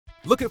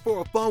Looking for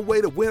a fun way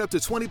to win up to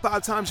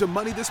 25 times your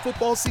money this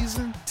football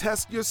season?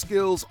 Test your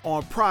skills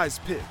on Prize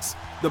Picks,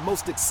 the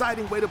most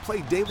exciting way to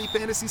play daily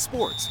fantasy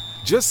sports.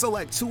 Just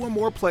select 2 or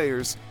more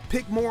players,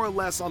 pick more or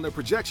less on their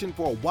projection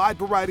for a wide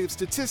variety of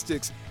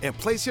statistics, and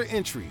place your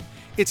entry.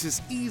 It's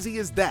as easy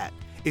as that.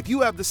 If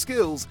you have the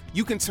skills,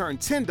 you can turn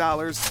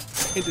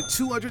 $10 into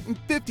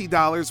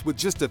 $250 with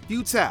just a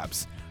few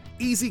taps.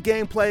 Easy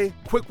gameplay,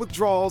 quick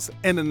withdrawals,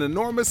 and an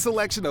enormous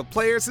selection of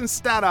players and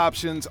stat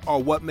options are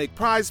what make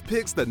Prize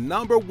Picks the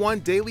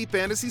 #1 daily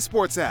fantasy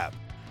sports app.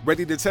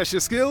 Ready to test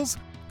your skills?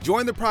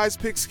 Join the Prize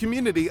Picks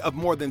community of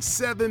more than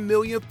 7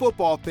 million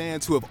football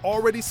fans who have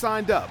already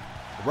signed up.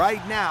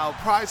 Right now,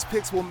 Prize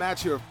Picks will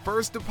match your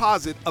first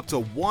deposit up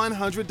to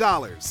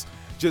 $100.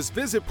 Just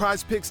visit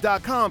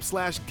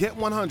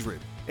prizepicks.com/get100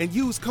 and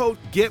use code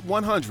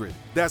GET100.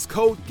 That's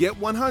code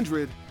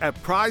GET100 at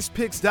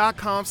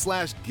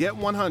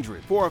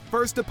prizepicks.com/get100 for a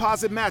first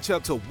deposit match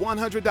up to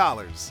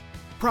 $100.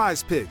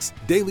 Prize Picks,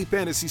 daily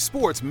fantasy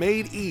sports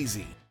made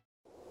easy.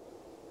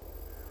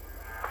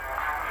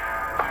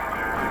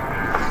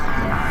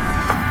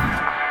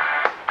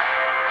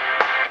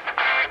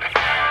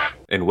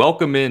 And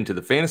welcome into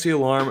the Fantasy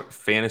Alarm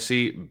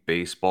Fantasy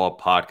Baseball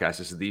Podcast.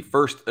 This is the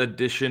first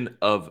edition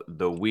of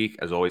the week.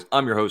 As always,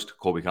 I'm your host,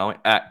 Colby Conway,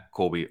 at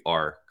Colby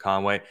R.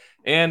 Conway.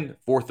 And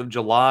 4th of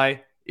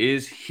July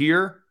is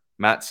here.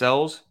 Matt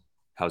Sells,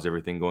 how's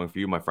everything going for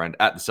you, my friend,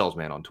 at the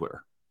Salesman on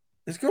Twitter?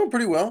 It's going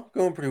pretty well.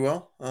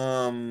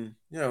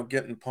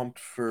 Getting pumped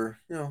for,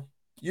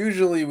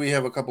 usually we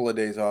have a couple of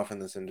days off in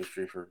this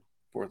industry for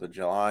 4th of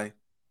July.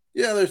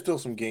 Yeah, there's still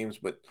some games,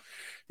 but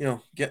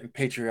getting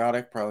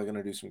patriotic. Probably going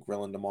to do some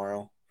grilling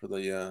tomorrow for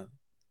the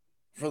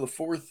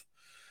 4th.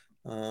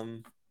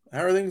 How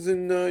are things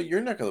in your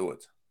neck of the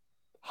woods?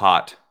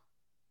 Hot.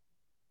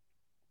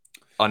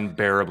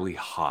 Unbearably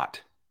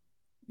hot.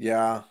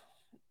 Yeah.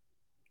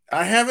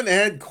 I haven't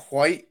had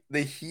quite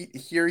the heat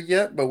here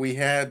yet, but we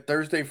had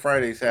Thursday,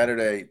 Friday,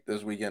 Saturday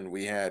this weekend.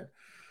 We had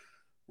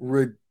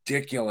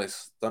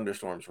ridiculous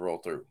thunderstorms roll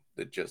through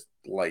that just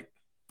blew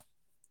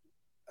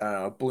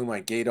my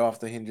gate off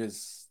the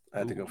hinges. I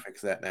had to go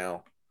fix that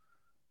now.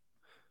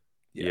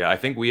 Yeah, I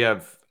think we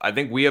have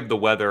the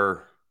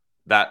weather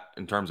that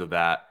in terms of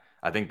that.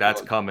 I think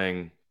that's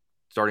coming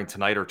starting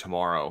tonight or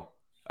tomorrow,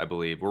 I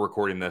believe. We're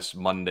recording this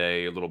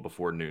Monday, a little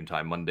before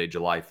noontime, Monday,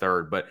 July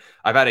 3rd. But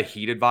I've had a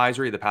heat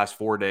advisory the past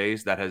 4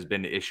 days that has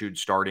been issued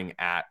starting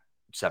at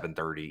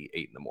 7:30,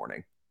 8 in the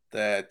morning.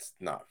 That's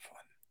not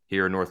fun.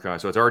 Here in North Carolina.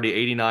 So it's already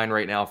 89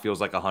 right now, feels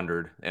like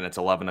 100, and it's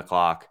 11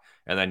 o'clock.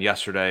 And then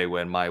yesterday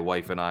when my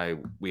wife and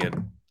we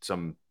had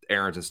some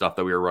errands and stuff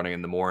that we were running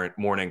in the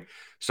morning,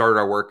 started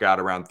our workout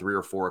around 3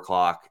 or 4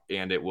 o'clock,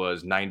 and it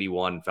was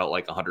 91, felt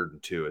like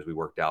 102 as we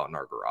worked out in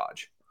our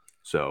garage.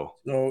 So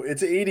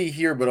it's 80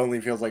 here, but only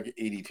feels like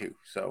 82.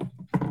 So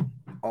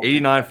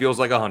 89 feels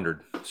like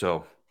 100.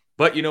 So,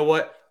 but you know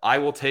what? I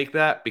will take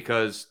that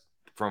because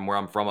from where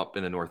I'm from up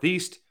in the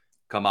Northeast,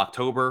 come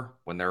October,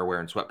 when they're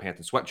wearing sweatpants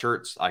and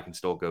sweatshirts, I can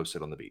still go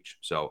sit on the beach.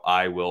 So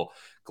I will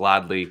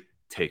gladly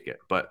take it.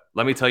 But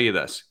let me tell you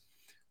this.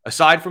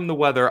 Aside from the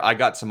weather, I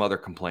got some other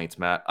complaints,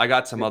 Matt. I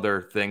got some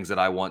other things that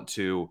I want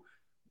to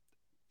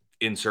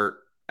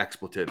insert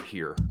expletive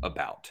here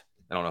about.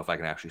 I don't know if I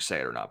can actually say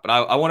it or not, but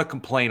I want to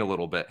complain a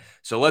little bit.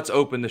 So let's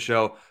open the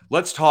show.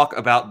 Let's talk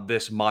about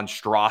this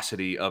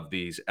monstrosity of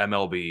these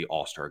MLB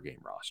All-Star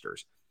Game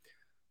rosters.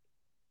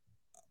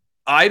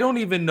 I don't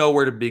even know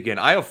where to begin.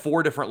 I have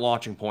 4 different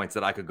launching points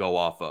that I could go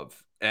off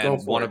of,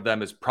 and one of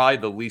them is probably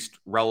the least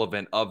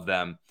relevant of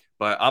them.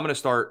 But I'm going to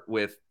start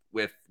with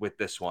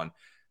this one.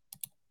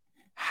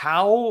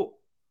 How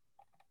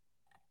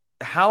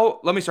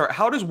let me start.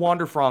 How does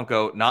Wander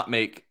Franco not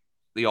make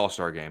the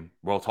All-Star game?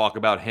 We'll talk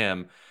about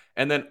him.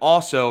 And then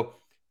also,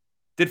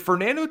 did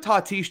Fernando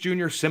Tatis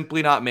Jr.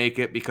 simply not make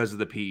it because of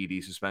the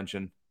PED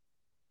suspension?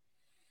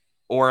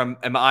 Or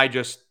am I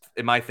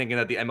thinking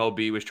that the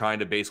MLB was trying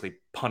to basically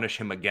punish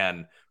him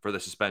again for the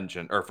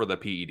suspension or for the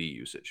PED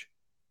usage?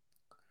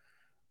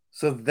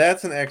 So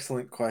that's an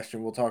excellent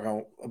question. We'll talk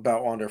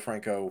about Wander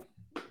Franco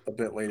a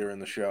bit later in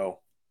the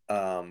show.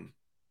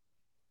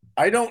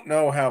 I don't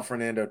know how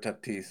Fernando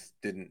Tatis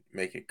didn't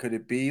make it. Could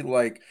it be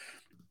like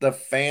the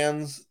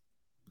fans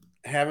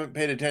haven't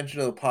paid attention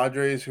to the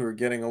Padres, who are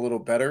getting a little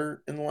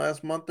better in the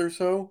last month or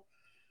so?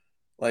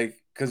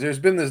 Because there's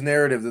been this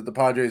narrative that the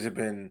Padres have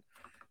been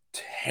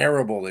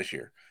terrible this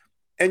year.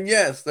 And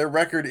yes, their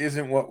record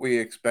isn't what we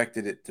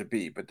expected it to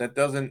be, but that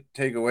doesn't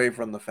take away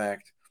from the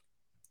fact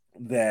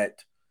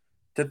that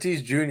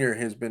Tatis Jr.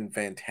 has been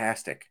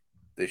fantastic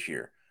this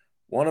year.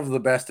 One of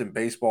the best in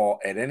baseball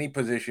at any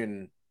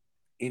position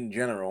in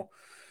general.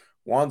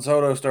 Juan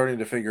Soto starting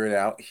to figure it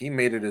out. He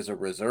made it as a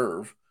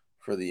reserve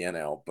for the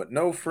NL, but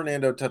no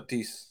Fernando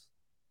Tatis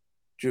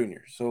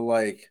Jr. So,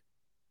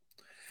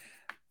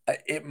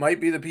 it might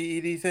be the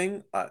PED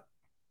thing. I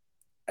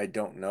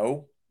don't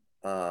know.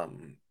 But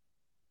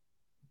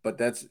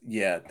that's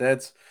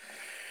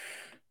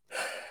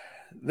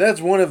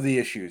one of the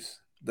issues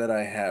that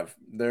I have.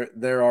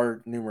 There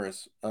are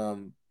numerous.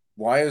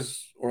 why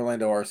is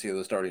Orlando Arcia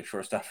the starting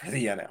shortstop for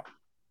the NL?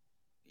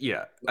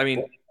 Yeah, I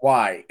mean,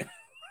 Why?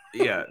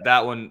 yeah,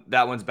 that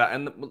one's bad.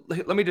 And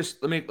let me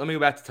go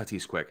back to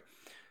Tatis quick.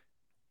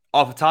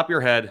 Off the top of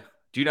your head,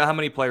 do you know how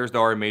many players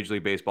there are in Major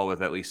League Baseball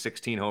with at least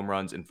 16 home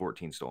runs and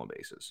 14 stolen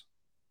bases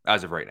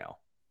as of right now?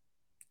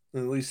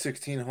 At least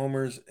 16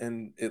 homers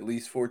and at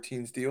least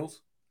 14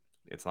 steals.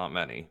 It's not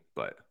many,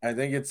 but I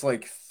think it's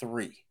like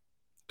three.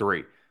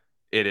 three.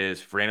 It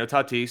is Fernando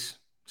Tatis,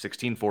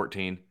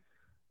 16-14.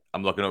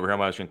 I'm looking over here on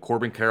my screen.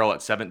 Corbin Carroll at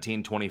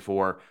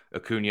 17-24.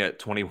 Acuna at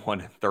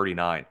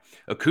 21-39.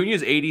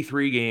 Acuna's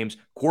 83 games.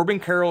 Corbin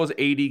Carroll is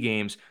 80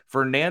 games.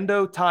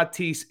 Fernando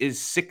Tatis is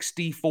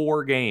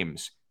 64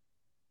 games.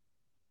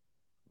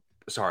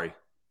 Sorry,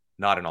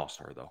 not an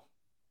all-star, though.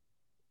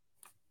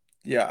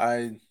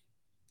 Yeah,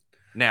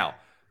 Now,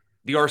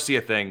 the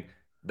Arcia thing,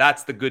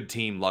 that's the good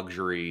team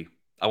luxury.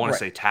 I want to right.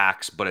 say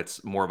tax, but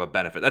it's more of a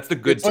benefit. That's the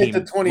good It's like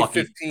the team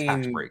lucky tax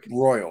 2015 break.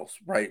 Royals,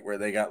 right? Where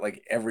they got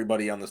like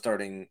everybody on the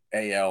starting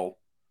AL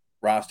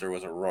roster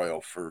was a Royal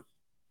for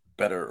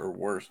better or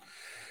worse.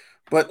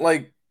 But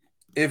like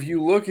if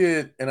you look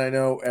at, and I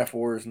know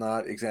F4 is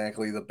not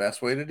exactly the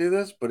best way to do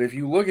this, but if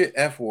you look at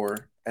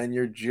F4 and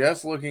you're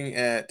just looking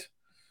at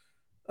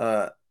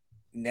uh,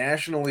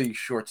 National League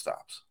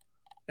shortstops,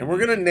 and we're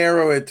Mhm. going to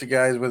narrow it to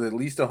guys with at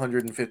least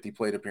 150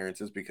 plate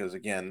appearances because,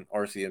 again,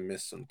 Arcia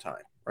missed some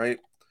time, right?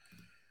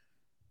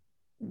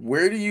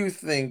 Where do you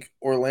think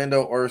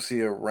Orlando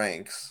Arcia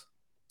ranks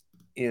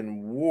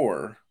in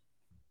WAR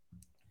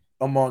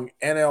among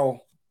NL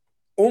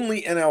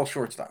only NL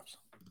shortstops?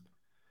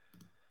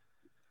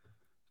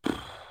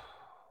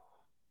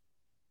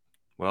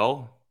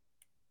 Well,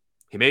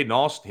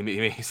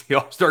 he's the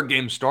All-Star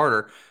game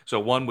starter, so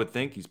one would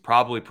think he's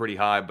probably pretty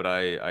high, but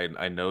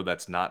I know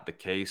that's not the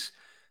case.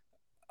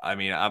 I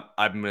mean, I'm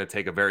going to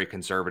take a very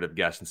conservative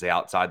guess and say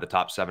outside the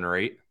top 7 or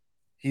 8.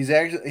 He's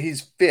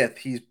fifth.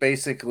 He's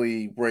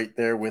basically right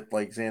there with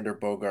like Xander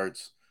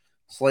Bogaerts,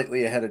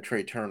 slightly ahead of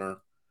Trey Turner.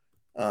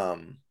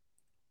 Um,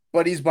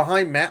 but he's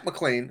behind Matt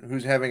McClain,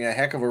 who's having a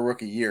heck of a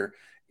rookie year.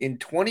 In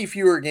 20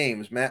 fewer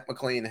games, Matt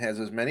McClain has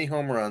as many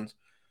home runs,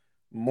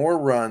 more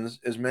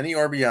runs, as many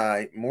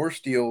RBI, more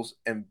steals,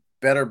 and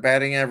better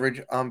batting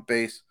average on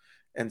base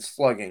and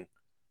slugging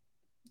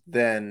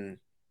than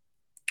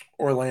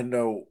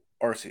Orlando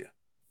Arcia.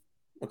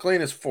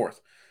 McClain is fourth.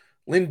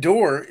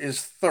 Lindor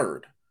is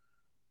third.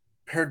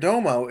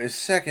 Perdomo is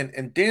second,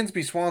 and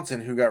Dansby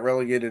Swanson, who got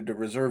relegated to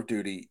reserve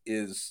duty,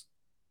 is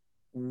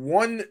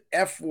one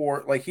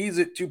F4. Like he's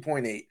at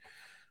 2.8.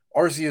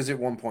 RC is at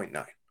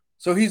 1.9.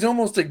 So he's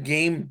almost a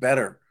game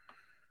better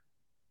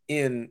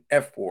in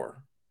F4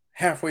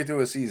 halfway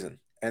through a season,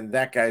 and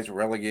that guy's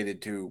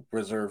relegated to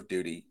reserve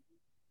duty.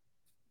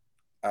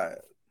 Uh,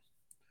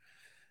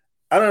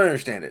 I don't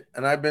understand it.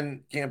 And I've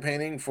been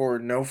campaigning for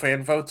no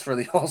fan votes for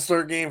the All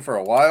Star game for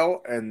a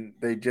while, and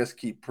they just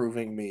keep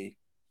proving me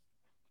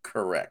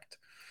correct.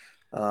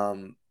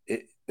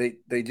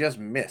 They just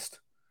missed.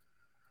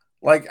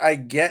 Like I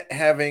get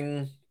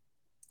having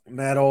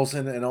Matt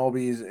Olson and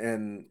Albies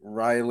and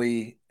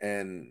Riley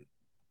and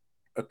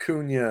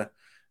Acuna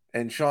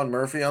and Sean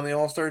Murphy on the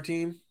All Star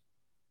team.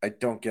 I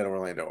don't get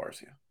Orlando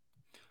Arcia.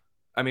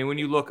 I mean, when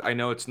you look, I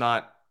know it's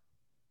not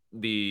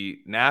the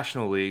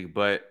National League,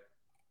 but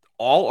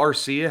all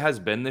Arcia has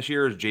been this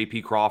year is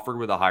J.P. Crawford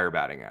with a higher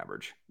batting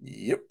average.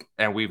 Yep.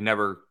 And we've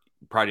never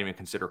probably even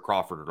considered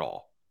Crawford at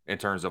all in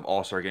terms of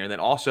All-Star game. And then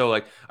also,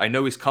 like, I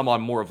know he's come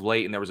on more of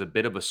late and there was a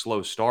bit of a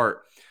slow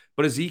start,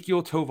 but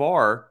Ezekiel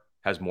Tovar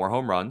has more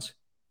home runs,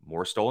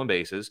 more stolen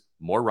bases,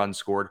 more runs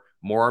scored,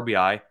 more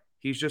RBI.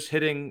 He's just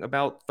hitting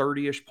about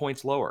 30-ish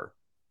points lower.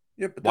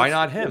 Yep, but Why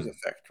that's the not Coors him?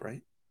 effect,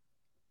 right?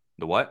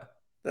 The what?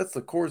 That's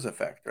the Coors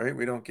effect, right?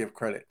 We don't give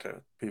credit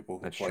to people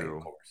who That's play in true.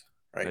 Coors,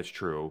 right? That's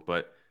true.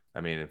 But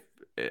I mean, if,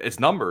 it's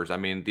numbers. I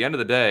mean, at the end of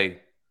the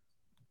day,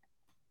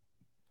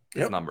 it's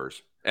Yep.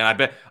 numbers. And I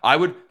bet I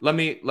would let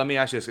me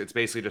ask you this. It's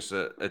basically just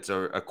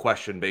a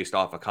question based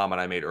off a comment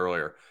I made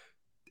earlier.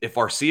 If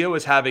Arcia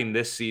is having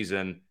this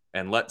season,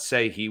 and let's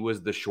say he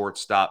was the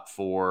shortstop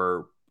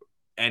for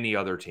any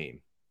other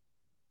team,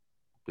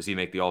 does he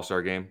make the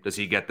All-Star game? Does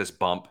he get this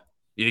bump?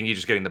 You think he's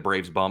just getting the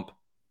Braves bump?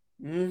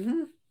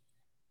 Mm-hmm.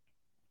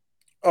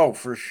 Oh,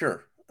 for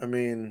sure. I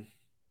mean,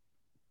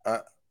 I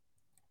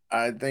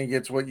I think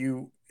it's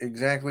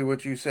exactly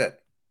what you said.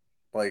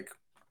 Like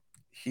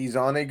he's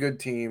on a good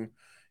team.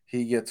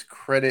 He gets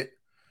credit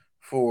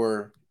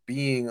for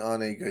being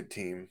on a good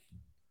team.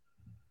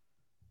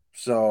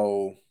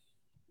 So,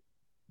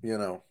 you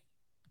know,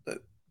 that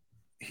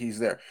he's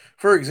there.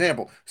 For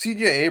example,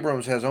 CJ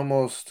Abrams has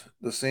almost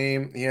the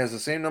same he has the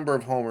same number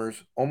of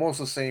homers, almost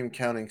the same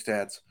counting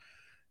stats,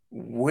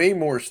 way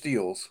more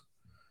steals.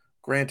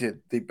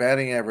 Granted, the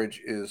batting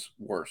average is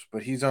worse,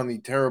 but he's on the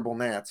terrible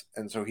Nats,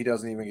 and so he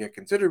doesn't even get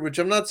considered, which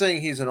I'm not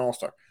saying he's an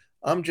all-star.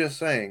 I'm just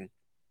saying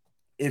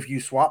if you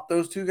swap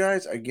those two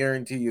guys, I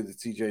guarantee you that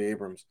CJ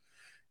Abrams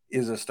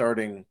is a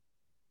starting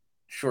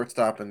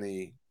shortstop in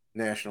the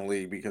National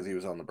League because he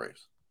was on the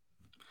Braves.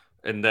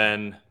 And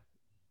then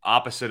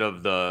opposite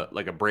of the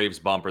like a Braves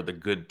bump or the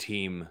good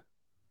team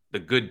the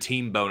good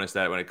team bonus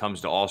that when it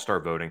comes to all-star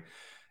voting,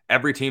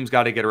 every team's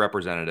got to get a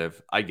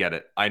representative. I get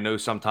it. I know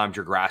sometimes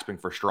you're grasping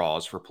for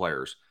straws for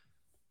players,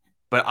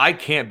 but I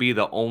can't be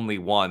the only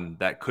one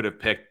that could have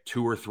picked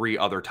 2 or 3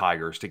 other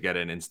Tigers to get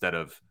in instead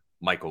of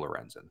Michael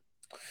Lorenzen.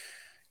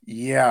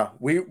 Yeah,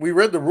 we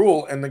read the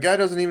rule, and the guy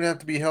doesn't even have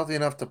to be healthy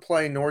enough to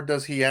play, nor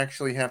does he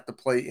actually have to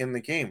play in the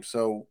game.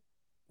 So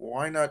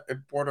why not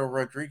Eduardo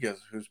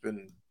Rodriguez, who's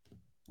been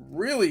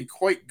really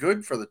quite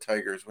good for the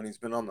Tigers when he's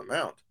been on the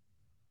mound?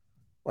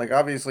 Like,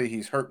 obviously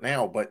he's hurt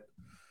now, but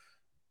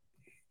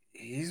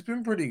he's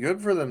been pretty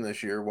good for them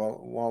this year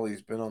while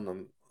he's been on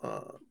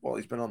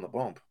the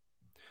bump.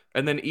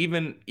 And then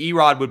even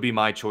Erod would be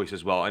my choice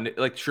as well. And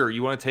like, sure,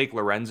 you want to take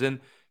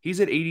Lorenzen. He's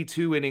at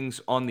 82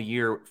 innings on the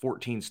year,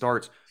 14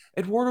 starts.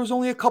 Eduardo's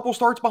only a couple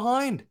starts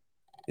behind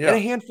and Yeah, a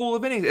handful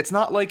of innings. It's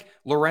not like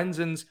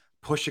Lorenzen's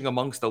pushing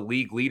amongst the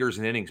league leaders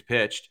in innings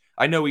pitched.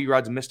 I know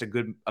Erod's missed a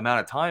good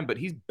amount of time, but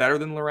he's better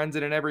than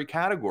Lorenzen in every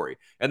category.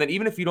 And then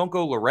even if you don't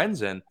go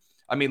Lorenzen,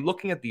 I mean,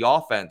 looking at the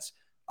offense,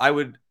 I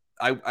would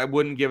I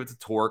wouldn't give it to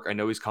Torque. I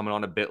know he's coming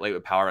on a bit late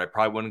with power. I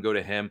probably wouldn't go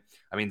to him.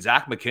 I mean,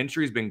 Zach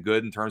McKinstry's been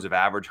good in terms of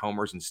average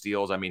homers and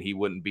steals. I mean, he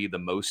wouldn't be the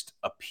most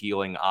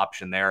appealing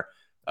option there.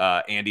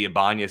 Andy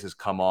Ibanez has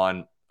come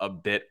on a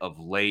bit of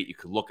late. You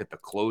could look at the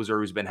closer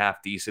who's been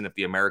half decent if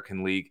the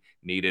American League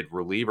needed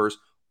relievers.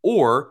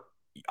 Or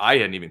I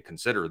hadn't even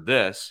considered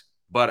this,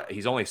 but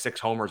he's only 6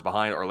 homers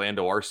behind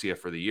Orlando Arcia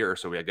for the year.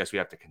 So I guess we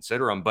have to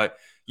consider him. But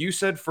you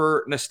said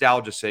for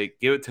nostalgia's sake,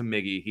 give it to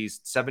Miggy. He's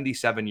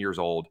 77 years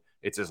old.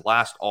 It's his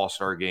last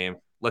All-Star game.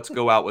 Let's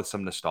go out with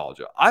some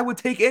nostalgia. I would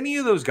take any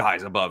of those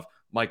guys above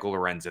Michael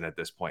Lorenzen at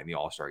this point in the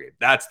All-Star game.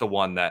 That's the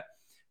one that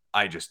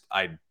I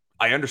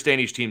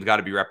understand each team's got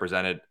to be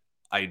represented.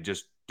 I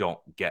just don't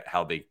get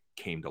how they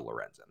came to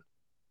Lorenzen.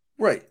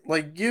 right.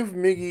 Like, give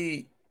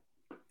Miggy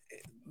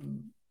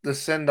the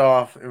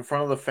send-off in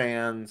front of the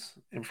fans,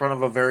 in front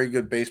of a very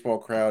good baseball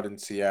crowd in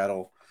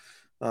Seattle.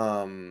 Let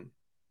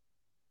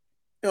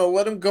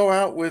him go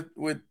out with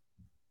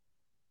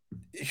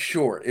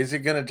sure. Is it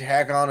going to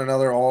tack on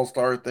another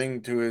all-star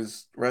thing to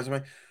his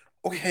resume?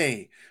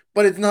 Okay,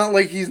 but it's not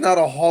like he's not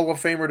a Hall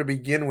of Famer to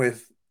begin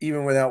with,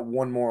 even without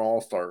one more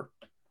all-star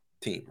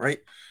team, right?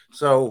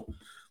 So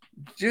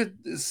just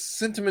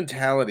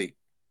sentimentality.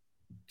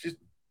 Just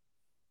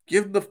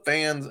give the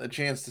fans a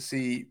chance to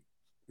see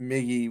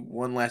Miggy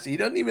one last. He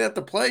doesn't even have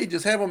to play.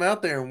 Just have him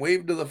out there and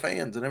wave to the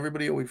fans, and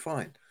everybody will be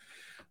fine.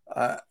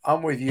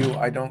 I'm with you.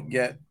 I don't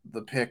get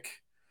the pick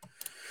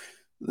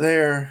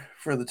there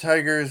for the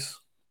Tigers.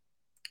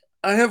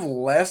 I have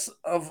less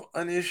of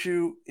an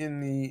issue in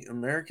the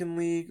American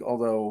League,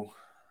 although,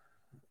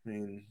 I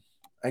mean,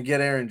 I get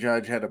Aaron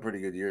Judge had a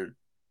pretty good year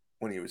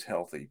when he was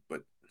healthy,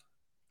 but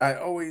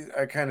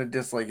I kind of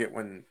dislike it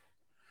when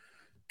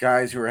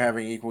guys who are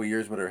having equal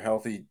years but are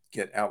healthy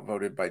get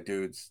outvoted by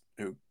dudes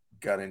who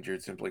got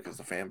injured simply because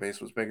the fan base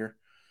was bigger.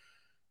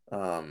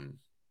 The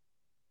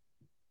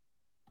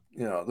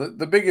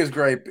biggest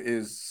gripe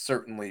is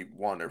certainly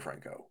Wander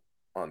Franco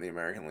on the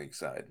American League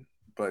side,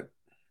 but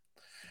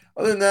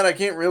other than that, I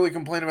can't really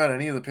complain about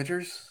any of the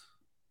pitchers.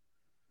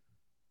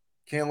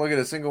 Can't look at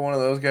a single one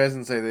of those guys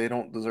and say they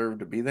don't deserve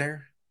to be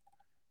there.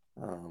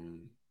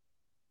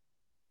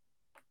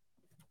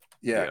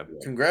 Yeah.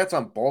 Congrats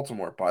on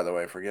Baltimore, by the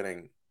way, for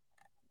getting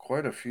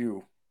quite a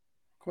few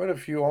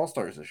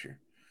All-Stars this year.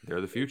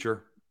 They're the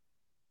future.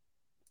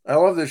 I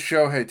love this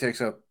Shohei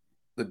takes up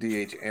the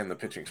DH and the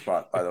pitching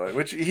spot, by the way,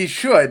 which he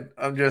should.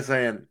 I'm just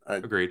saying.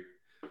 Agreed.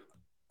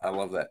 I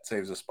love that.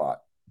 Saves a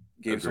spot.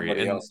 Gave Agreed.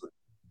 somebody else.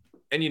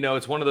 And,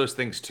 it's one of those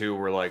things, too,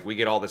 where, like, we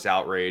get all this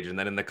outrage, and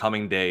then in the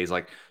coming days,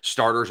 like,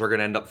 starters are going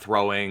to end up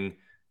throwing,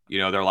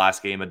 their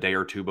last game a day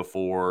or two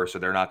before, so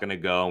they're not going to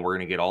go, and we're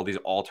going to get all these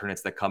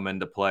alternates that come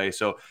into play.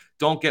 So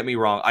don't get me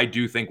wrong. I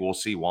do think we'll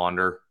see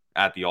Wander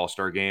at the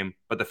All-Star game,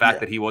 but the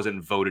fact that he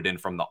wasn't voted in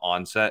from the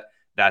onset,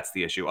 that's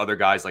the issue. Other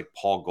guys like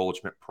Paul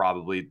Goldschmidt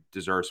probably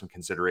deserve some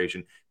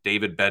consideration.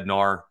 David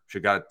Bednar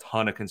should got a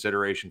ton of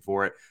consideration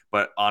for it.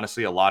 But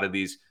honestly, a lot of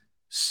these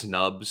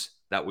snubs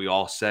that we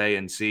all say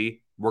and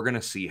see, we're going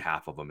to see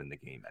half of them in the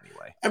game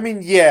anyway. I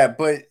mean, yeah,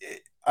 but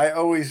I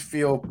always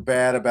feel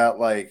bad about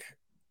like,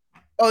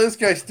 oh, this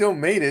guy still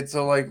made it.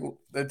 So like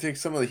that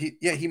takes some of the heat.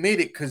 Yeah, he made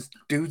it because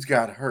dudes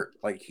got hurt.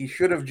 Like he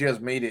should have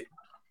just made it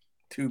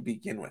to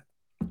begin with.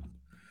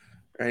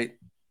 Right.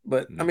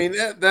 But I mean,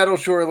 that'll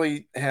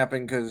surely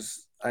happen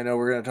because I know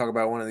we're going to talk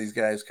about one of these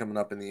guys coming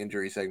up in the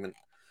injury segment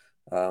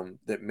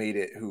that made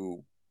it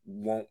who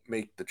won't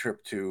make the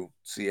trip to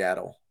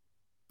Seattle.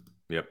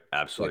 Yep,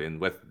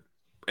 absolutely.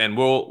 And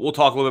we'll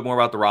talk a little bit more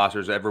about the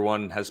rosters.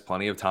 Everyone has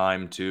plenty of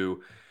time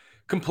to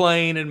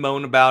complain and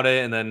moan about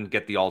it and then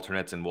get the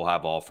alternates, and we'll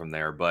have all from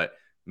there. But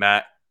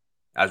Matt,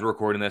 as we're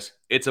recording this,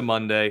 it's a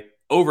Monday.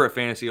 Over at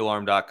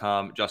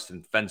fantasyalarm.com,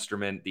 Justin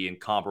Fensterman, the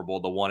incomparable,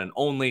 the one and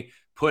only,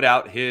 put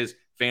out his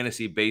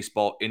fantasy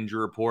baseball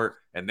injury report,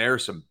 and there are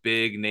some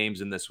big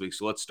names in this week.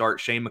 So let's start.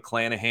 Shane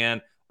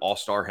McClanahan,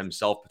 all-star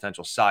himself,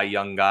 potential Cy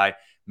Young guy.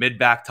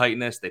 Mid-back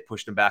tightness, they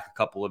pushed him back a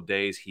couple of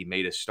days. He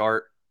made a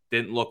start.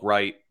 Didn't look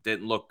right.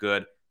 Didn't look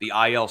good. the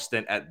IL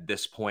stint at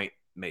this point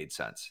made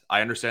sense.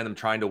 I understand them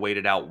trying to wait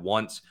it out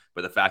once,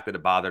 but the fact that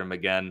it bothered him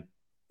again,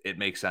 it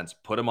makes sense.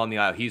 Put him on the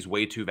IL. He's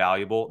way too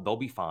valuable. They'll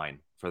be fine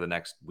for the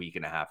next week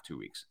and a half, 2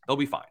 weeks. They'll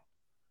be fine.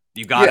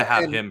 You got to Yeah,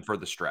 have him for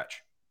the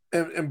stretch.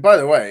 and by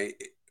the way,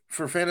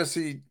 for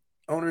fantasy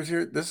owners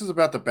here, this is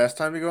about the best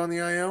time to go on the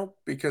IL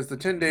because the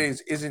 10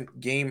 days isn't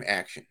game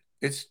action.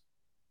 It's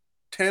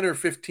 10 or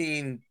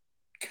 15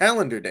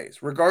 calendar days,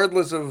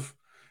 regardless of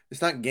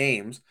it's not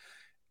games,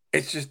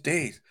 it's just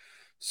days.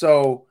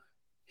 So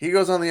he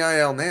goes on the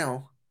IL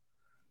now.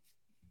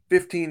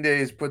 15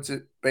 days puts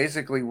it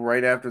basically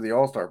right after the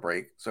All-Star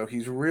break. So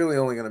he's really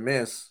only going to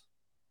miss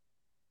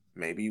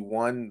maybe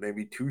one,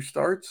 maybe two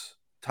starts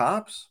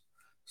tops.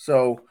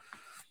 So,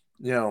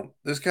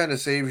 this kind of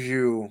saves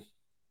you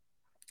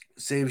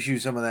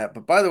some of that.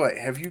 But by the way,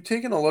 have you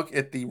taken a look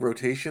at the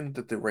rotation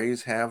that the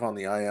Rays have on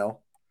the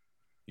IL?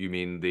 You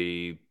mean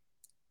the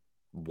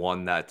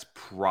one that's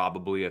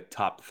probably a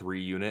top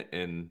 3 unit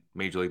in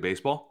Major League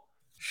Baseball?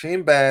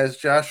 Shane Baz,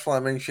 Josh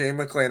Fleming, Shane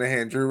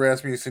McClanahan, Drew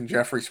Rasmussen,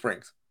 Jeffrey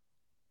Springs.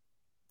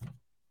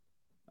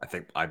 I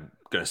think I'm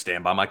going to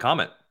stand by my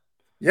comment.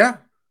 Yeah,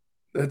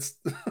 that's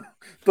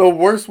the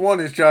worst one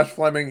is Josh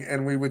Fleming,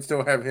 and we would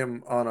still have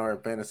him on our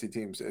fantasy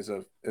teams as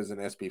an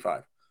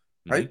SP5,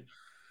 right? Mm-hmm.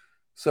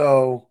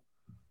 So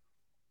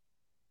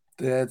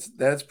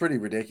that's pretty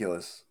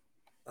ridiculous.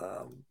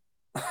 That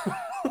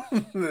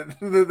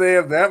they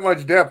have that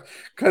much depth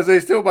because they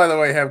still, by the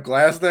way, have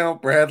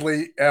Glasnow,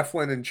 Bradley,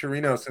 Eflin, and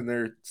Chirinos in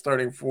their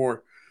starting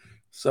four.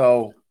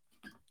 So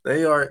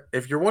they are.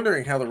 If you're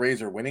wondering how the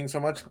Rays are winning so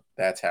much,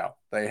 that's how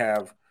they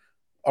have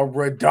a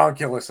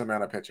redonkulous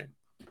amount of pitching.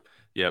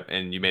 Yep,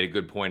 and you made a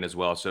good point as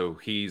well. So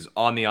he's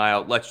on the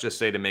IL. Let's just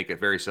say, to make it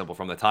very simple,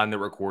 from the time they're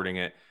recording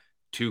it,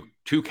 two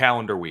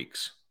calendar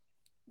weeks,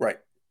 Right,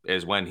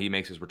 is when he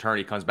makes his return.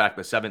 He comes back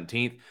the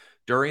 17th.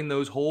 During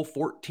those whole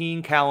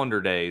 14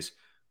 calendar days,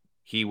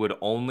 he would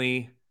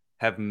only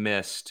have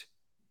missed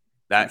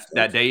that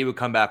day he would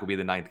come back would be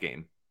the 9th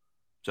game.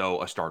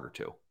 So a start or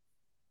two.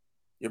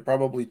 You're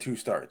probably two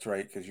starts,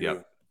 right? Because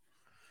Yep.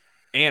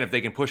 And if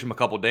they can push him a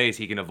couple days,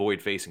 he can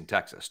avoid facing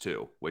Texas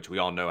too, which we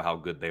all know how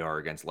good they are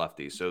against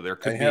lefties. So there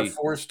could they be have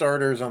four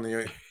starters on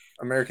the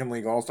American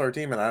League All-Star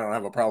team, and I don't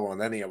have a problem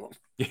with any of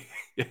them.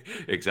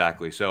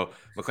 Exactly. So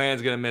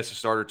McClanahan's going to miss a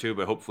start or two,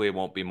 but hopefully it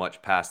won't be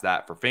much past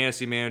that. For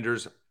fantasy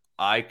managers,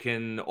 I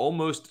can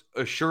almost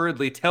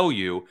assuredly tell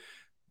you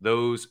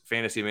those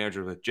fantasy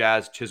managers with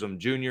Jazz Chisholm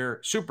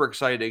Jr., super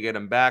excited to get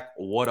him back.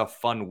 What a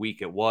fun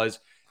week it was.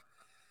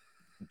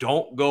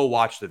 Don't go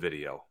watch the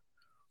video.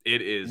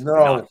 It is No,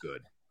 not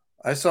good.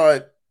 I saw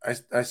it.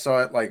 I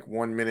saw it like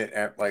 1 minute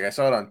like I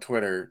saw it on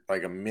Twitter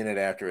like a minute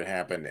after it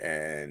happened,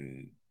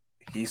 and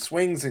he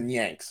swings and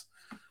yanks,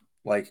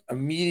 like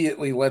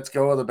immediately lets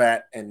go of the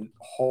bat and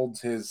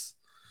holds his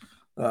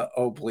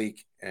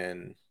oblique,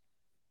 and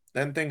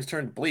then things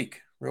turned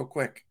bleak real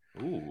quick.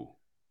 Ooh,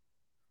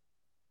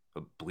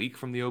 oblique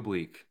from the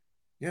oblique.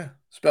 Yeah,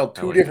 spelled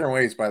I two like different it.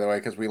 ways, by the way,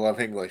 because we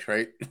love English,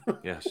 right?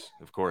 Yes,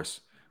 of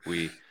course.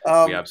 We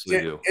Yeah,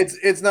 absolutely do.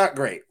 it's not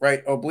great,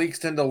 right? Obliques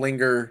tend to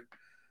linger.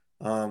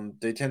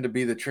 They tend to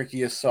be the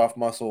trickiest soft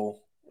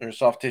muscle or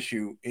soft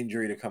tissue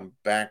injury to come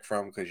back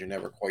from because you're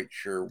never quite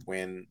sure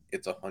when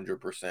it's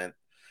 100%.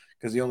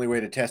 Because the only way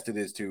to test it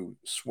is to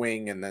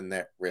swing, and then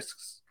that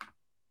risks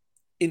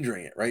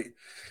injuring it, right?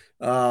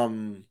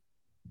 Um,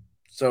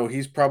 so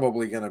he's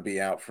probably going to be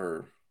out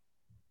for.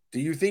 Do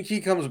you think he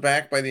comes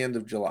back by the end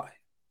of July?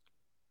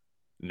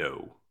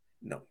 No.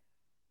 No,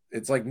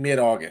 it's like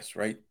mid-August,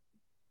 right?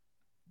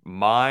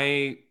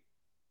 My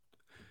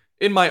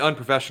in my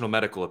unprofessional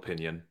medical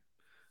opinion,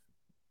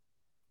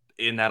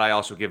 in that I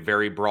also give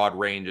very broad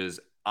ranges,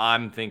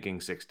 I'm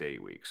thinking 6 to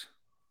 8 weeks.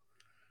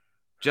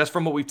 Just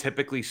from what we've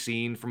typically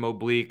seen from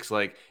obliques,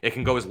 like it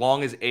can go as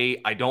long as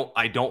 8. I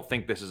don't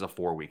think this is a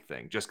 4 week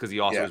thing. Just because he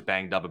also Yeah, was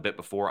banged up a bit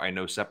before. I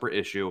know, separate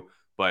issue,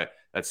 but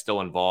that's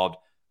still involved.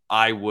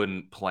 I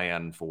wouldn't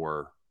plan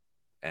for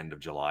end of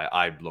July.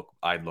 I'd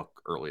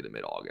look early to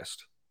mid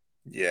August.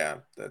 yeah,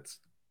 that's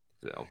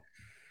So,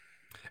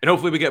 and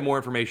hopefully we get more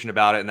information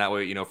about it, and that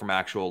way, from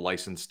actual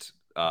licensed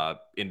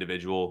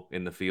individual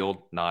in the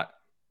field, not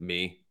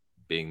me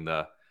being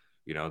the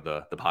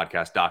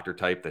podcast doctor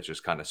type that's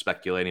just kind of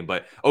speculating.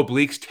 But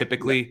obliques yeah.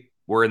 typically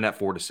we're in that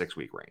 4 to 6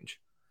 week range.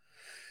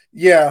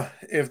 Yeah,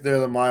 if they're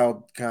the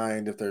mild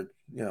kind, if they're,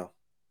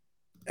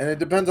 and it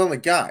depends on the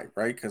guy,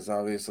 right? Because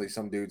obviously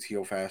some dudes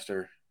heal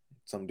faster,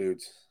 some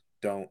dudes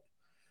don't.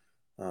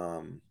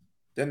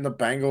 Didn't the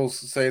Bengals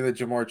say that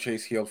Jamar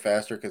Chase healed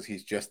faster because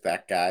he's just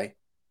that guy?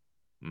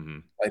 Mm-hmm.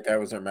 Like that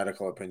was their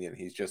medical opinion.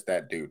 He's just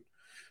that dude.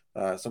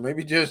 So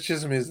maybe just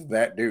Chisholm is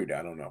that dude.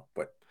 I don't know,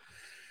 but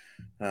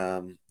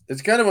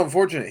it's kind of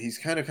unfortunate. He's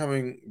kind of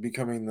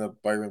becoming the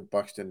Byron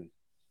Buxton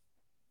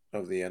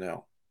of the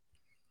NL.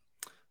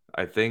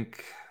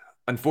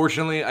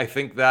 Unfortunately, I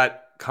think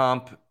that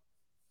comp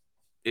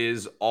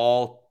is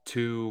all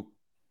too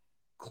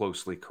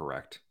closely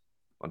correct.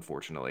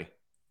 Unfortunately,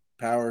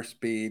 Power,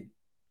 speed,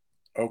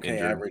 okay,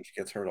 injured. average,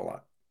 gets hurt a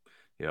lot.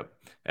 Yep.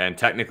 And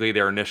technically,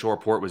 their initial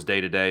report was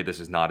day to day. This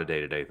is not a day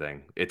to day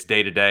thing. It's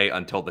day to day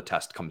until the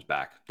test comes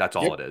back. That's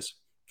all Yep. it is.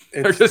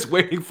 They're It's just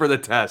waiting for the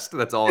test.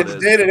 That's all it it's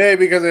is. day to day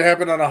because it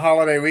happened on a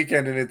holiday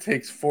weekend and it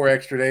takes 4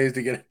 extra days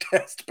to get a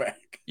test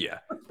back. Yeah,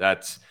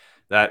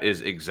 that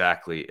is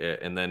exactly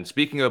it. And then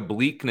speaking of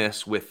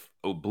bleakness with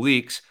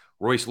obliques,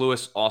 Royce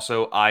Lewis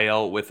also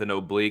IL with an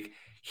oblique.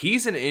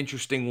 He's an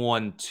interesting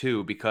one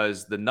too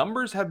because the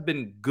numbers have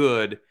been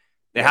good.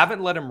 They Yeah.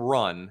 haven't let him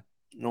run.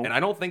 And Nope. I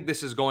don't think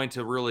this is going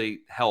to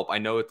really help. I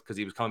know it's because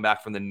he was coming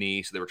back from the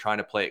knee, so they were trying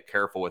to play it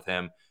careful with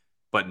him.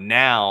 But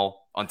now,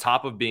 on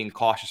top of being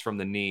cautious from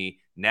the knee,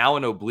 now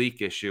an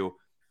oblique issue.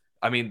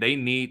 I mean,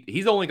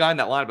 he's the only guy in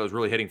that lineup that was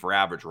really hitting for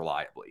average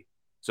reliably. Right.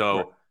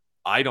 So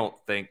I don't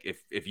think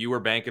if you were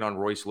banking on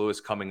Royce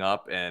Lewis coming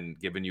up and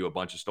giving you a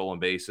bunch of stolen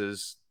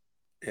bases,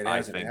 It I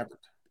hasn't think happened.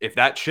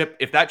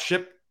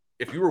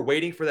 if you were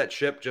waiting for that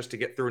ship just to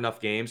get through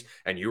enough games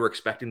and you were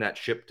expecting that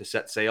ship to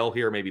set sail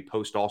here, maybe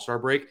post All-Star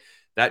break,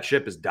 that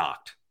ship is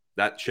docked.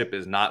 That ship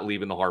is not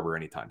leaving the harbor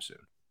anytime soon.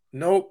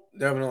 Nope,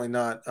 definitely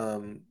not.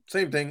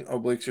 Same thing.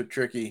 Obliques are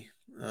tricky.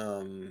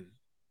 Man,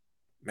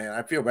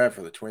 I feel bad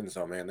for the Twins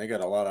though, man. They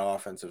got a lot of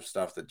offensive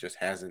stuff that just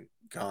hasn't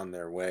gone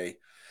their way.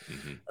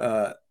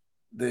 Mm-hmm.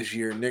 This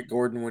year, Nick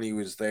Gordon, when he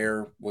was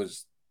there,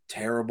 was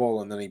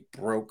terrible, and then he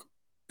broke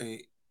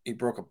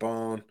a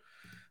bone.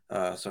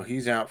 So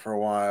he's out for a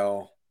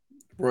while.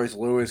 Royce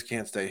Lewis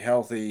can't stay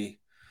healthy.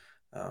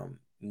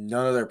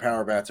 None of their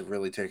power bats have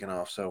really taken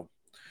off. So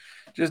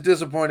just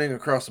disappointing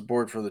across the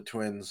board for the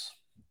Twins.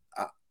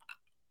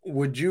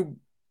 Would you?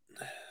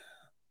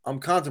 I'm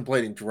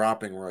contemplating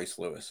dropping Royce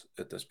Lewis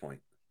at this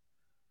point.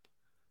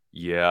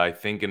 Yeah, I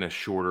think You can in find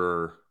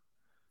shorter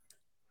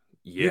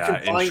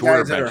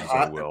guys that are benches, I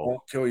hot that will.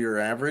 won't kill your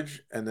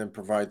average, and then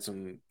provide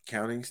some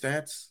counting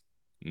stats.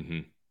 Mm-hmm.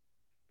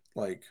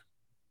 Like,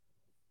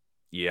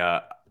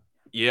 Yeah.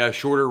 Yeah,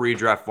 shorter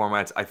redraft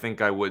formats. I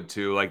think I would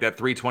too. Like that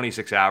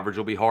 326 average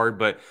will be hard,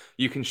 but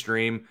you can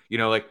stream,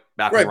 like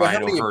back when right, but how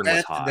Ryan many at O'Hearn was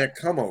bats did hot. that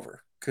come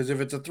over? Because if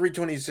it's a Right.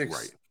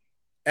 326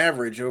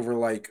 average over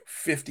like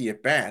 50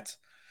 at bats,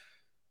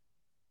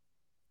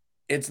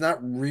 it's not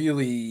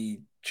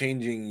really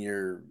changing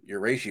your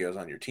ratios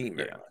on your team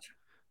very Yeah. much.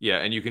 Yeah,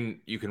 and you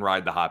can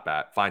ride the hot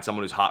bat. Find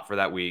someone who's hot for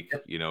that week,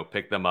 Yep.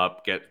 pick them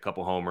up, get a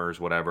couple homers,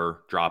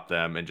 whatever, drop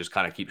them, and just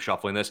kind of keep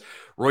shuffling this.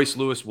 Royce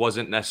Lewis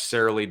wasn't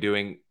necessarily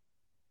doing.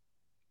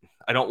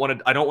 I don't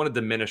want to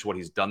diminish what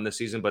he's done this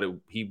season, but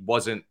he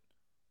wasn't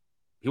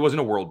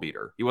a world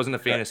beater. He wasn't a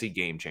Right. fantasy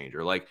game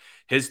changer. Like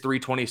his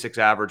 326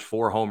 average,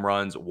 4 home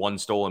runs, 1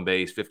 stolen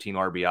base, 15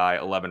 RBI,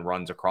 11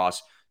 runs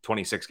across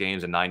 26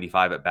 games and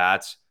 95 at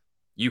bats.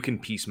 You can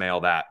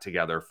piecemeal that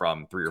together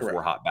from 3 or 4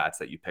 Correct. hot bats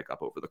that you pick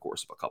up over the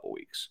course of a couple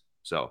weeks.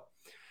 So,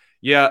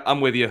 yeah, I'm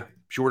with you.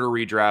 Shorter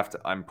redraft.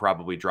 I'm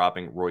probably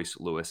dropping Royce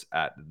Lewis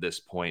at this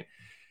point.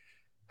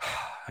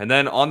 And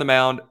then on the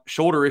mound,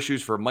 shoulder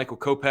issues for Michael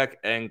Kopech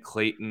and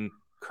Clayton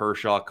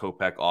Kershaw.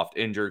 Kopech oft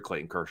injured.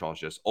 Clayton Kershaw is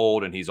just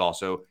old, and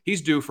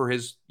he's due for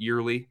his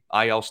yearly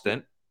IL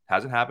stint.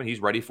 Hasn't happened. He's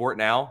ready for it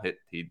now.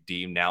 He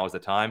deemed now is the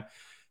time.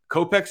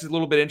 Kopech's a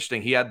little bit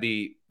interesting.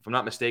 If I'm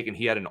not mistaken,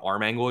 he had an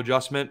arm angle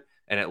adjustment,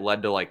 and it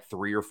led to like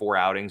 3 or 4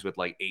 outings with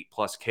like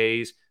 8+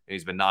 Ks. And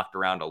he's been knocked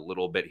around a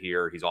little bit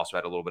here. He's also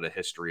had a little bit of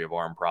history of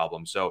arm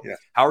problems. So, Yeah.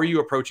 how are you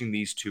approaching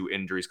these two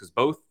injuries? Because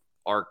both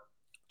are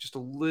just a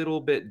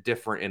little bit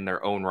different in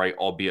their own right,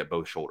 albeit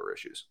both shoulder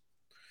issues.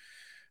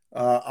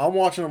 I'm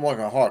watching them like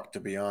a hawk, to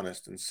be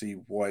honest, and see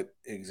what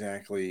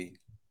exactly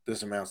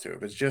this amounts to.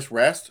 If it's just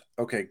rest,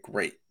 okay,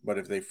 great. But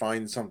if they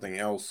find something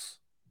else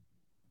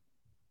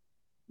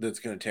that's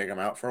going to take them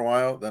out for a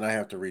while, then I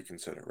have to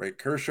reconsider, right?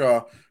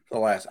 Kershaw, for the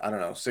last, I don't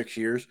know, 6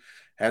 years,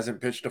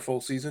 hasn't pitched a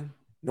full season.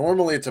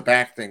 Normally it's a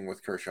back thing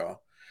with Kershaw.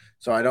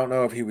 So I don't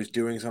know if he was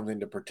doing something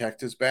to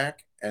protect his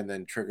back and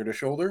then triggered a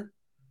shoulder.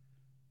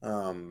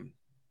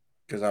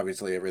 Because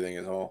obviously everything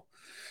is all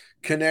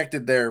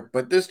connected there.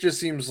 But this just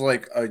seems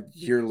like a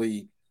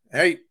yearly,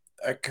 hey,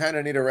 I kind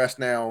of need a rest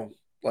now.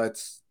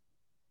 Let's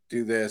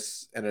do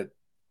this. And at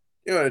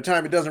a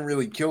time it doesn't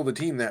really kill the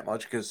team that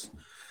much because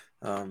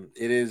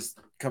it is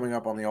coming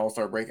up on the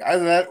All-Star break.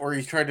 Either that or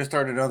he's trying to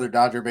start another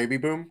Dodger baby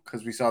boom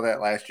because we saw that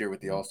last year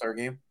with the All-Star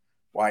game.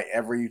 Why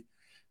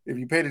if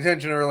you paid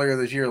attention earlier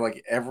this year,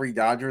 like every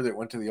Dodger that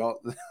went to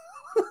the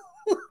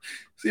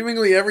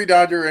seemingly every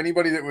Dodger,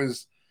 anybody that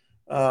was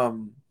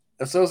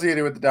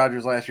associated with the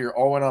Dodgers last year,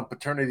 all went on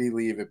paternity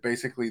leave at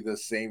basically the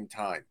same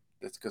time.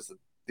 That's because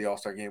the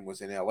All-Star game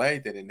was in LA. They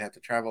didn't have to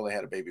travel. They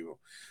had a baby boom.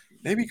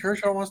 Maybe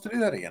Kershaw wants to do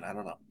that again. I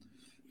don't know.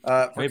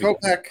 For Maybe.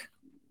 Kopech,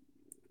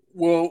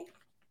 we'll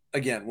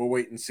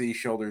wait and see.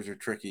 Shoulders are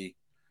tricky,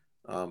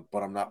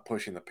 but I'm not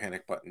pushing the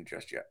panic button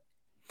just yet.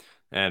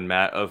 And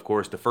Matt, of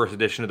course, the first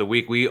edition of the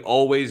week, we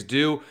always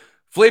do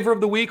flavor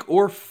of the week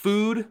or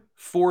food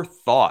for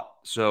thought.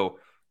 So,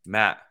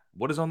 Matt,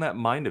 what is on that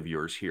mind of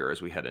yours here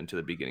as we head into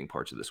the beginning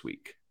parts of this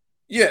week?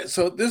 Yeah,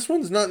 so this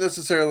one's not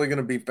necessarily going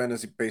to be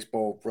fantasy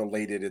baseball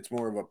related. It's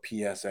more of a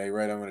PSA,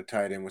 right? I'm going to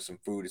tie it in with some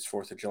food. It's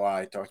 4th of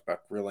July. I talked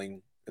about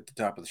grilling at the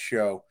top of the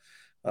show.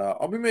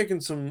 I'll be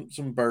making some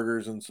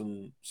burgers and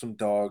some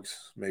dogs,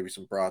 maybe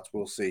some brats.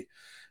 We'll see.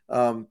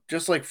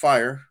 Just like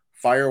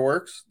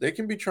fireworks, they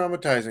can be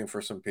traumatizing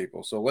for some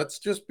people. So let's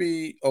just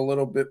be a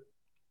little bit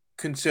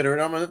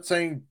considerate. I'm not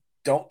saying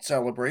don't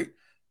celebrate,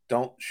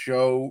 don't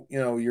show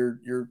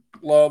your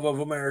love of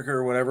America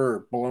or whatever,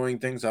 or blowing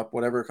things up,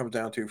 whatever it comes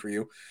down to for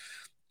you.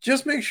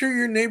 Just make sure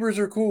your neighbors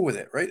are cool with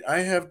it, right? I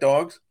have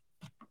dogs.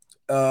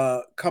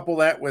 Couple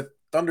that with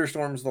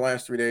thunderstorms the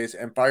last 3 days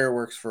and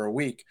fireworks for a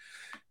week,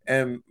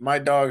 and my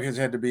dog has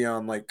had to be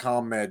on like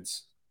calm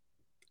meds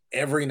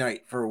every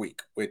night for a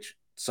week, which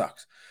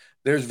sucks.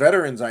 There's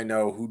veterans I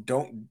know who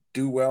don't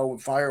do well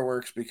with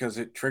fireworks because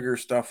it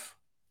triggers stuff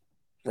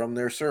from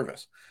their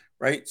service,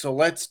 right? So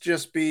let's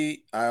just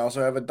be. I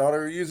also have a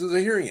daughter who uses a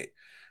hearing aid.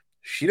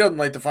 She doesn't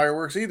like the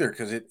fireworks either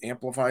because it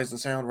amplifies the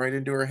sound right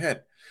into her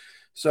head.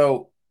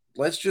 So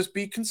let's just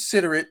be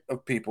considerate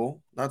of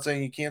people. Not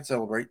saying you can't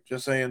celebrate,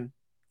 just saying,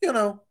 you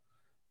know,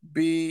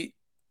 be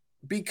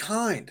be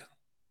kind,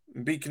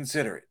 be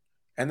considerate,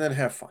 and then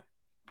have fun.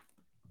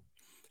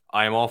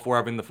 I am all for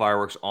having the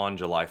fireworks on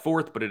July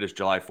 4th, but it is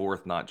July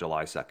 4th, not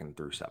July 2nd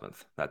through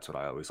 7th. That's what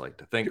I always like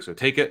to think. So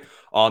take it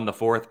on the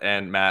 4th.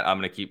 And Matt, I'm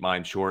going to keep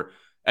mine short.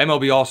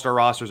 MLB All-Star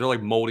rosters are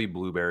like moldy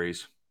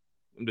blueberries.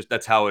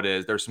 That's how it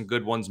is. There's some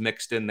good ones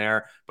mixed in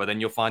there, but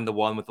then you'll find the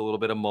one with a little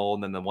bit of mold,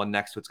 and then the one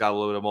next to it's got a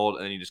little bit of mold,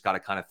 and then you just got to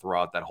kind of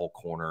throw out that whole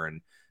corner. And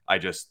I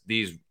just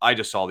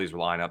saw these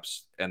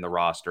lineups and the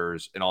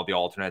rosters and all the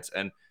alternates,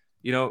 and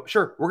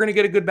sure, we're gonna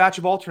get a good batch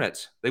of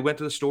alternates. They went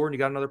to the store and you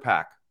got another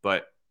pack,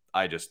 but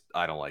I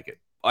don't like it.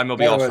 MLB By the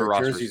way, All-Star the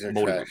rosters, jerseys are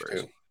moldy trash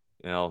blueberries.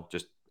 too.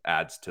 Just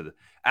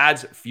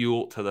adds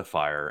fuel to the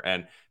fire.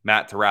 And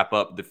Matt, to wrap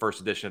up the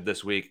first edition of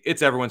this week,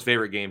 it's everyone's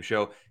favorite game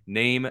show.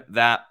 Name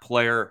that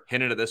player.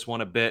 Hinted at this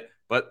one a bit,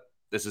 but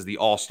this is the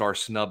All-Star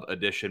Snub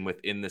edition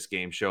within this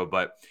game show.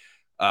 But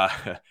uh,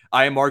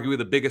 I am arguably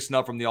the biggest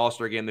snub from the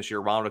All-Star game this year.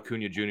 Ronald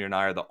Acuna Jr. and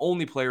I are the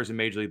only players in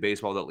Major League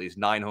Baseball with at least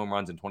 9 home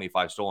runs and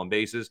 25 stolen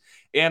bases.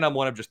 And I'm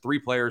one of just 3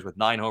 players with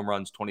 9 home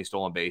runs, 20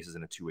 stolen bases,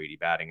 and a 280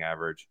 batting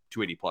average,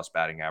 280 plus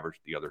batting average.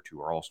 The other 2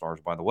 are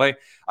All-Stars, by the way.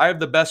 I have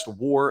the best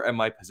WAR at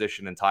my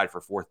position and tied for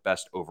 4th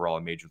best overall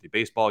in Major League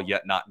Baseball,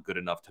 yet not good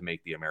enough to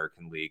make the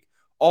American League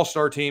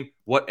All-Star team.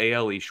 What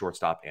ALE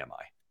shortstop am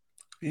I?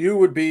 You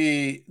would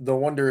be the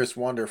wondrous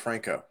Wander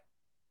Franco.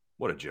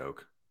 What a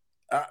joke.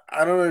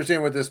 I don't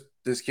understand what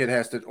this kid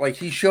has to like.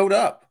 He showed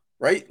up,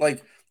 right?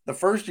 Like the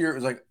first year, it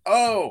was like,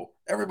 oh,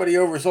 everybody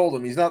oversold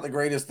him. He's not the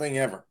greatest thing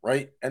ever,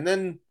 right? And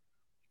then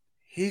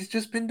he's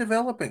just been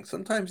developing.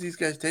 Sometimes these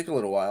guys take a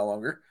little while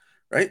longer,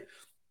 right?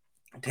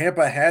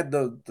 Tampa had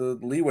the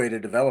leeway to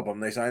develop him.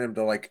 They signed him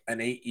to like an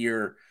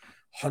 8-year,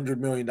 $100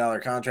 million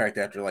contract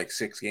after like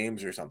 6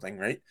 games or something,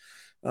 right?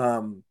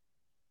 Um,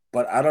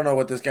 but I don't know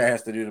what this guy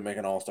has to do to make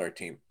an all-star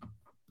team.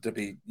 To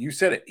be, you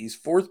said it, he's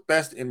 4th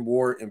best in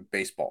WAR in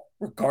baseball,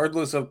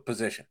 regardless of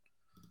position.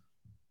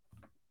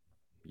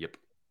 Yep.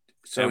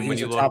 So And when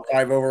he's you a top look,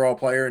 5 overall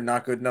player and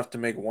not good enough to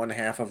make one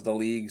half of the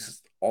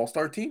league's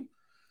all-star team.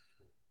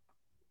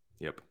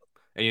 yep.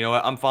 And you know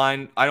what? I'm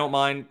fine. I don't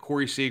mind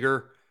Corey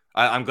Seager.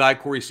 I'm glad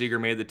Corey Seager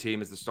made the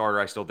team as the starter.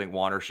 I still think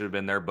Warner should have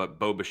been there, but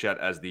Bo Bichette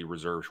as the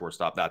reserve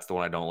shortstop, that's the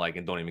one I don't like.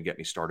 And don't even get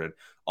me started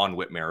on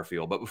Whit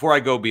Merrifield. But before I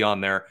go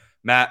beyond there,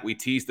 Matt, we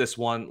teased this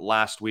one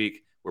last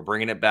week. We're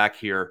bringing it back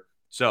here.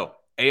 So,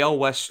 AL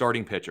West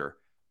starting pitcher.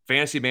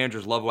 Fantasy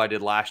managers love what I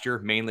did last year,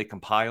 mainly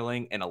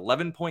compiling an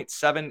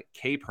 11.7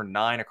 K per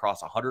 9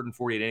 across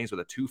 148 innings with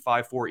a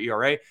 2.54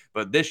 ERA.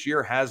 But this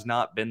year has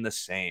not been the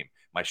same.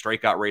 My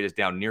strikeout rate is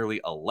down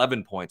nearly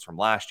 11 points from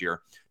last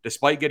year.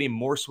 Despite getting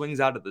more swings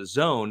out of the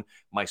zone,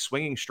 my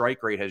swinging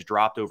strike rate has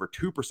dropped over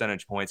 2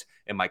 percentage points,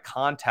 and my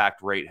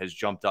contact rate has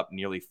jumped up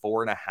nearly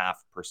 4.5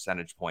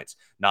 percentage points.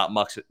 Not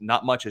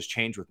much has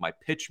changed with my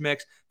pitch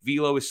mix.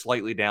 Velo is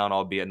slightly down,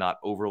 albeit not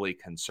overly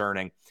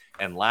concerning.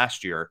 And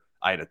last year,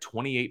 I had a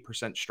 28%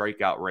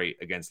 strikeout rate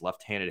against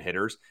left-handed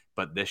hitters,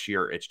 but this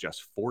year it's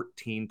just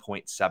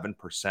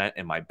 14.7%,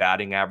 and my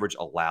batting average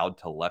allowed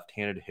to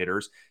left-handed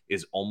hitters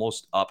is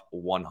almost up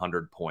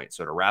 100 points.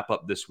 So to wrap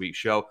up this week's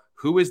show,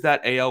 who is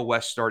that AL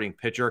West starting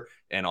pitcher?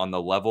 And on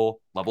the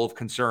level of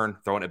concern,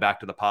 throwing it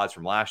back to the pods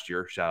from last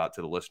year, shout out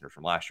to the listeners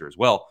from last year as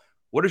well.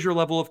 What is your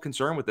level of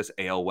concern with this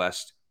AL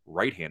West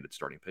right-handed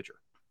starting pitcher?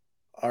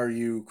 Are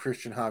you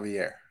Christian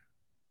Javier?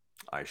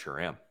 I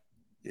sure am.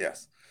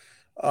 Yes.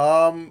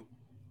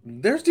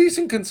 There's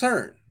decent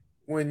concern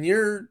when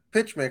your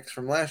pitch mix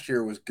from last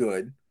year was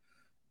good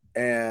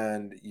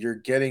and you're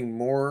getting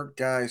more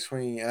guys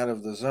swinging out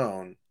of the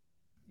zone,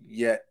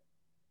 yet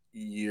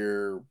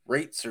your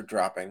rates are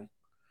dropping.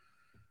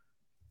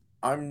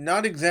 I'm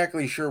not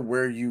exactly sure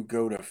where you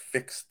go to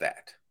fix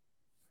that.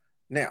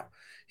 Now,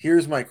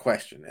 here's my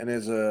question, and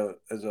as a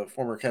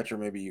former catcher,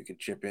 maybe you could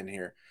chip in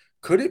here.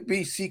 Could it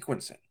be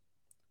sequencing?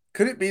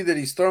 Could it be that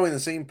he's throwing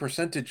the same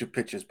percentage of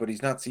pitches, but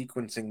he's not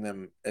sequencing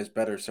them as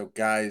better, so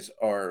guys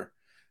are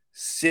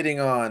sitting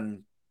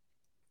on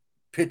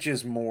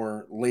pitches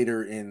more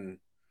later in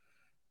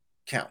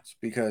counts?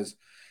 Because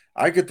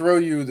I could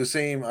throw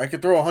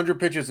 100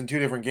 pitches in 2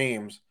 different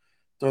games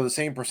throw the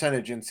same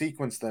percentage and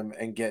sequence them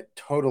and get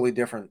totally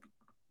different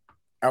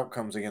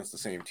outcomes against the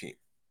same team,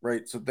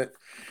 right? So that,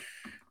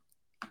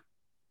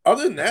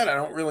 other than that, I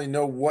don't really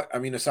know what, I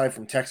mean, aside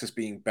from Texas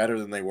being better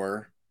than they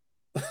were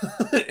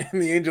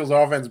and the Angels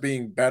offense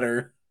being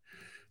better,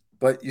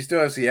 but you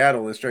still have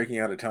Seattle is striking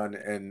out a ton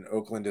and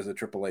Oakland is a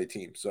AAA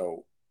team.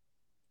 So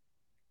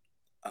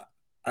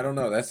I don't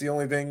know. That's the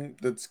only thing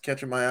that's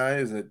catching my eye,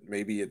 is that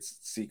maybe it's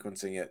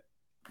sequencing it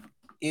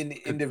in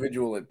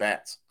individual at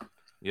bats.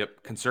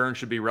 Yep. Concern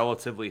should be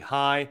relatively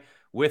high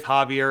with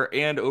Javier,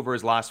 and over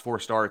his last 4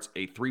 starts,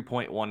 a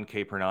 3.1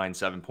 K per 9,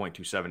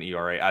 7.27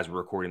 ERA. As we're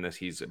recording this,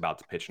 he's about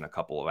to pitch in a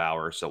couple of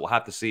hours. So we'll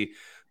have to see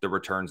the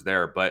returns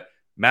there. But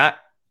Matt,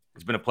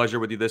 it's been a pleasure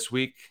with you this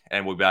week,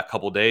 and we'll be back a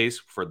couple days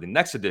for the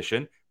next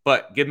edition.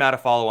 But give Matt a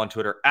follow on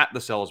Twitter at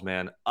The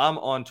Salesman. I'm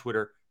on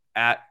Twitter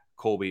at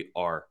Colby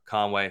R.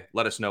 Conway.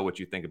 Let us know what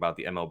you think about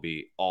the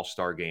MLB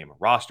All-Star Game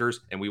rosters,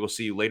 and we will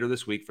see you later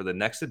this week for the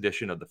next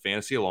edition of the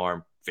Fantasy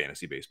Alarm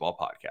Fantasy Baseball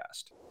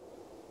Podcast.